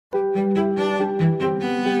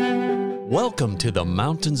Welcome to the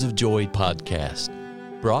Mountains of Joy podcast,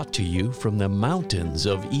 brought to you from the mountains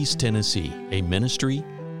of East Tennessee, a ministry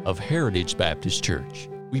of Heritage Baptist Church.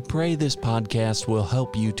 We pray this podcast will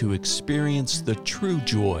help you to experience the true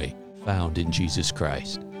joy found in Jesus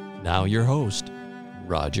Christ. Now your host,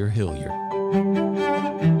 Roger Hilliard.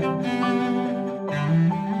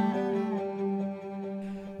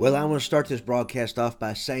 Well, I want to start this broadcast off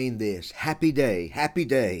by saying this. Happy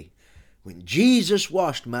day, when Jesus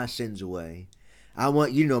washed my sins away. I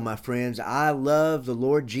want you to know, my friends, I love the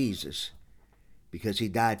Lord Jesus because He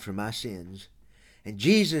died for my sins. And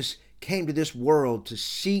Jesus came to this world to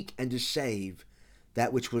seek and to save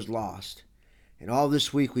that which was lost. And all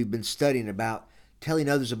this week we've been studying about telling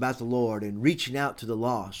others about the Lord and reaching out to the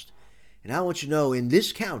lost. And I want you to know, in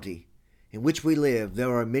this county in which we live,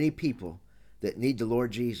 there are many people that need the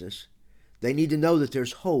Lord Jesus. They need to know that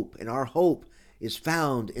there's hope, and our hope is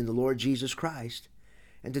found in the Lord Jesus Christ.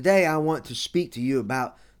 And today I want to speak to you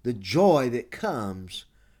about the joy that comes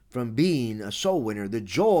from being a soul winner, the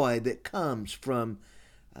joy that comes from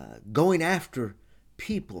going after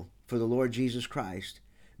people for the Lord Jesus Christ,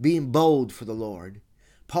 being bold for the Lord.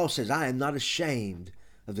 Paul says, I am not ashamed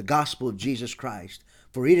of the gospel of Jesus Christ,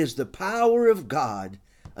 for it is the power of God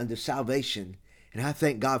unto salvation. And I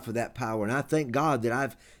thank God for that power, and I thank God that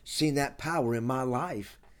I've seen that power in my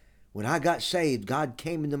life. When I got saved, God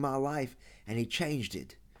came into my life and He changed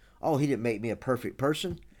it. Oh, He didn't make me a perfect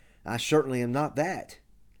person. I certainly am not that.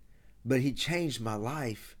 But He changed my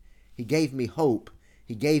life. He gave me hope.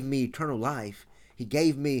 He gave me eternal life. He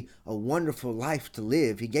gave me a wonderful life to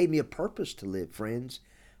live. He gave me a purpose to live, friends.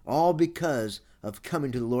 All because of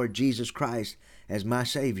coming to the Lord Jesus Christ as my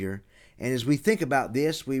Savior. And as we think about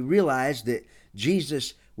this, we realize that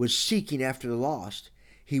Jesus was seeking after the lost.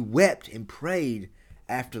 He wept and prayed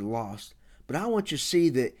after the lost. But I want you to see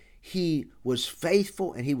that He was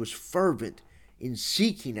faithful and He was fervent in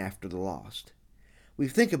seeking after the lost. We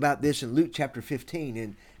think about this in Luke chapter 15,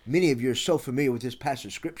 and many of you are so familiar with this passage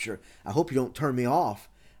of Scripture. I hope you don't turn me off.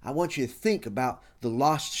 I want you to think about the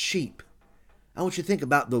lost sheep. I want you to think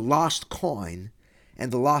about the lost coin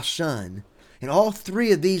and the lost son. And all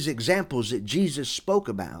three of these examples that Jesus spoke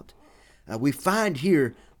about, we find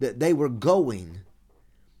here that they were going.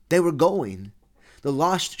 They were going. The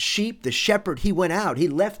lost sheep, the shepherd, he went out. He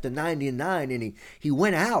left the 99 and he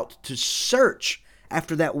went out to search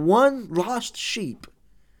after that one lost sheep.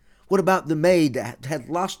 What about the maid that had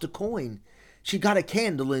lost a coin? She got a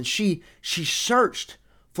candle and she searched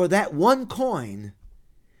for that one coin.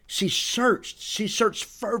 She searched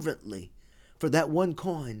fervently for that one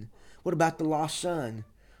coin. What about the lost son?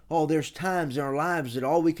 Oh, there's times in our lives that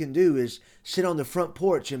all we can do is sit on the front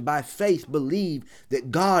porch and by faith believe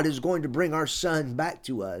that God is going to bring our son back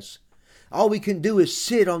to us. All we can do is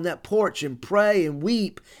sit on that porch and pray and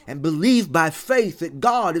weep and believe by faith that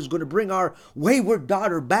God is going to bring our wayward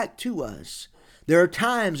daughter back to us. There are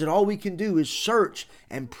times that all we can do is search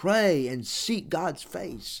and pray and seek God's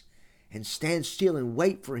face and stand still and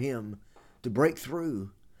wait for Him to break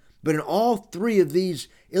through. But in all three of these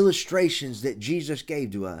illustrations that Jesus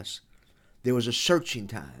gave to us, there was a searching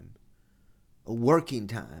time, a working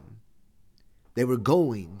time. They were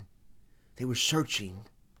going. They were searching.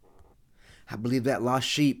 I believe that lost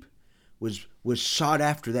sheep was sought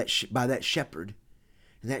after by that shepherd.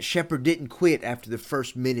 And that shepherd didn't quit after the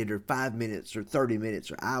first minute or 5 minutes or 30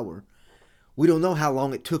 minutes or hour. We don't know how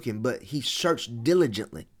long it took him, but he searched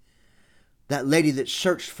diligently. That lady that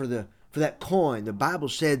searched for that coin, the Bible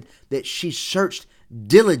said that she searched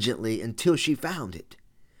diligently until she found it.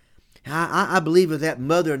 I believe of that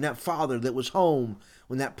mother and that father that was home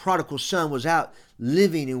when that prodigal son was out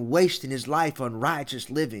living and wasting his life on righteous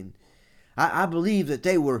living. I believe that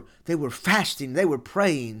they were fasting, they were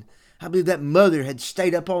praying. I believe that mother had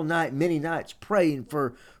stayed up all night, many nights, praying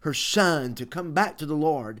for her son to come back to the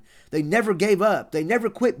Lord. They never gave up. They never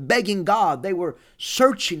quit begging God. They were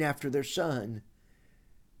searching after their son.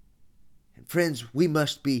 Friends, we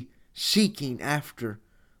must be seeking after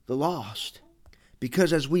the lost,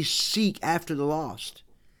 because as we seek after the lost,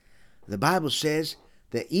 the Bible says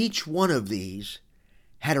that each one of these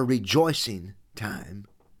had a rejoicing time.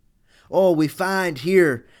 Oh, we find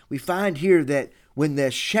here that when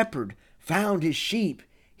the shepherd found his sheep,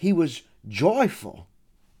 he was joyful.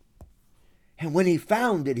 And when he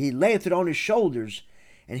found it, he layeth it on his shoulders,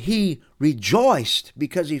 and he rejoiced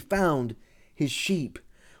because he found his sheep.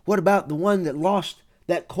 What about the one that lost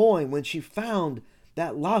that coin? When she found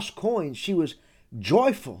that lost coin, she was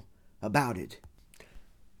joyful about it.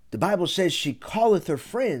 The Bible says she calleth her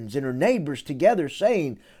friends and her neighbors together,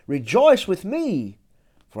 saying, Rejoice with me,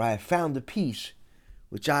 for I have found the piece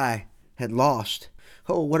which I had lost.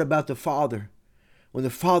 Oh, what about the father? When the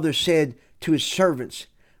father said to his servants,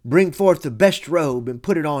 bring forth the best robe and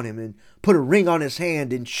put it on him, and put a ring on his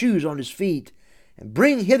hand and shoes on his feet, and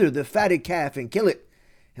bring hither the fatted calf and kill it,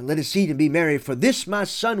 and let us eat and be merry. For this my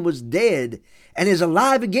son was dead and is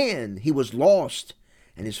alive again. He was lost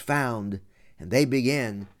and is found. And they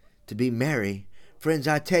began to be merry. Friends,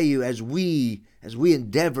 I tell you, as we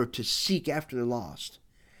endeavor to seek after the lost,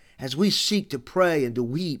 as we seek to pray and to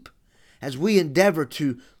weep, as we endeavor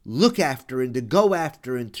to look after and to go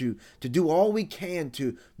after and to do all we can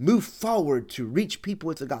to move forward to reach people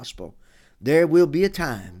with the gospel, there will be a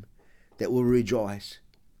time that we'll rejoice.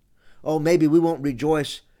 Oh, maybe we won't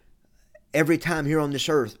rejoice every time here on this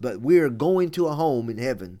earth, but we are going to a home in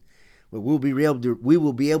heaven where we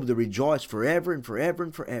will be able to rejoice forever and forever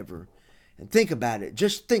and forever. And think about it.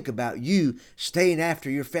 Just think about you staying after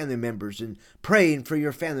your family members and praying for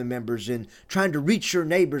your family members and trying to reach your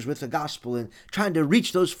neighbors with the gospel and trying to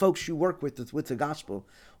reach those folks you work with the gospel.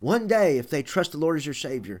 One day, if they trust the Lord as your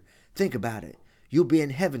Savior, think about it. You'll be in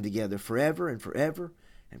heaven together forever and forever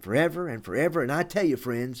and forever and forever. And I tell you,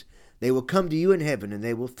 friends, they will come to you in heaven and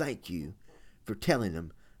they will thank you for telling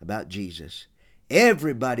them about Jesus.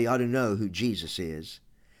 Everybody ought to know who Jesus is.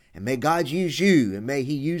 And may God use you and may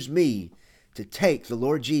He use me to take the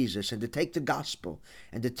Lord Jesus and to take the gospel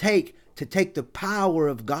and to take the power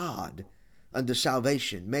of God unto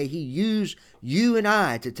salvation. May He use you and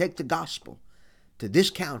I to take the gospel to this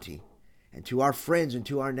county and to our friends and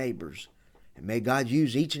to our neighbors. And may God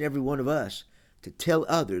use each and every one of us to tell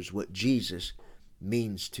others what Jesus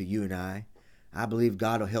means to you and I. I believe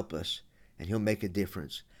God will help us and He'll make a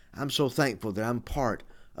difference. I'm so thankful that I'm part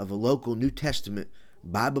of a local New Testament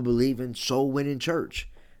Bible-believing, soul-winning church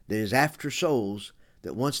that is after souls,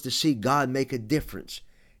 that wants to see God make a difference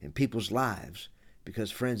in people's lives.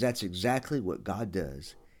 Because, friends, that's exactly what God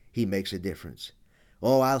does. He makes a difference.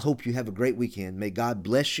 Oh, I hope you have a great weekend. May God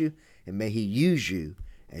bless you, and may He use you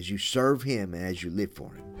as you serve Him and as you live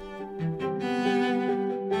for Him.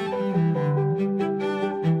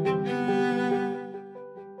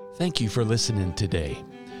 Thank you for listening today.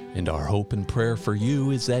 And our hope and prayer for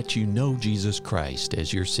you is that you know Jesus Christ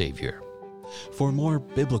as your Savior. For more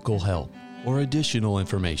biblical help or additional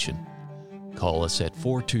information, call us at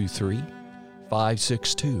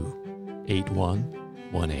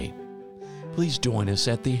 423-562-8118. Please join us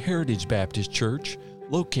at the Heritage Baptist Church,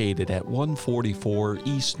 located at 144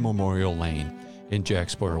 East Memorial Lane in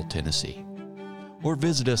Jacksboro, Tennessee. Or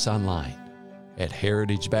visit us online at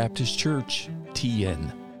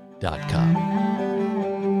heritagebaptistchurchtn.com.